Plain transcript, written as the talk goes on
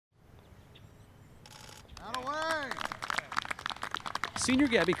Senior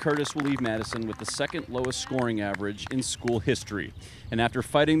Gabby Curtis will leave Madison with the second lowest scoring average in school history. And after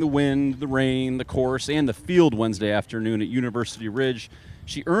fighting the wind, the rain, the course, and the field Wednesday afternoon at University Ridge,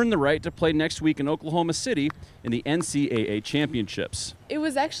 she earned the right to play next week in Oklahoma City in the NCAA Championships. It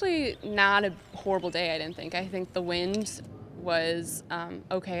was actually not a horrible day, I didn't think. I think the wind was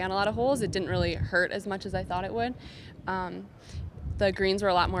okay on a lot of holes. It didn't really hurt as much as I thought it would. The greens were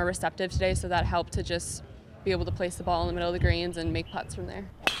a lot more receptive today, so that helped to just be able to place the ball in the middle of the greens and make putts from there.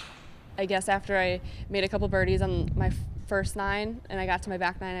 I guess after I made a couple birdies on my first 9 and I got to my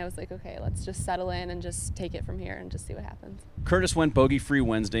back 9, I was like, okay, let's just settle in and just take it from here and just see what happens. Curtis went bogey-free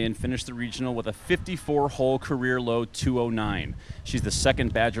Wednesday and finished the regional with a 54-hole career-low 209. She's the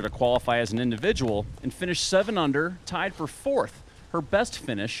second Badger to qualify as an individual and finished 7 under, tied for 4th. Her best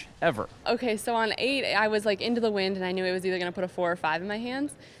finish ever. Okay, so on 8, I was like into the wind and I knew it was either gonna put a 4 or 5 in my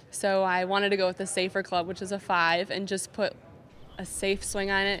hands. So I wanted to go with the safer club, which is a 5, and just put a safe swing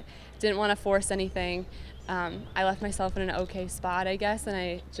on it. Didn't want to force anything. I left myself in an okay spot, I guess, and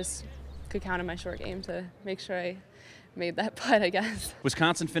I just could count on my short game to make sure I made that putt, I guess.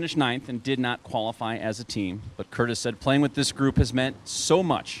 Wisconsin finished 9th and did not qualify as a team, but Curtis said playing with this group has meant so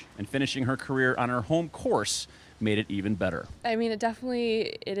much, and finishing her career on her home course made it even better. I mean,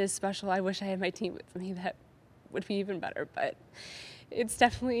 it is special. I wish I had my team with me. That would be even better, but it's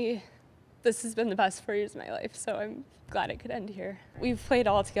definitely, this has been the best 4 years of my life, so I'm glad it could end here. We've played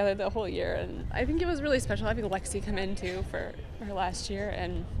all together the whole year, and I think it was really special having Lexi come in too for her last year,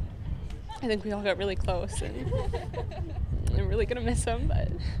 and I think we all got really close, and I'm really gonna miss them, but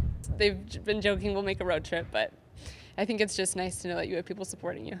they've been joking we'll make a road trip, but I think it's just nice to know that you have people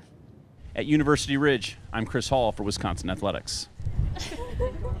supporting you. At University Ridge, I'm Chris Hall for Wisconsin Athletics.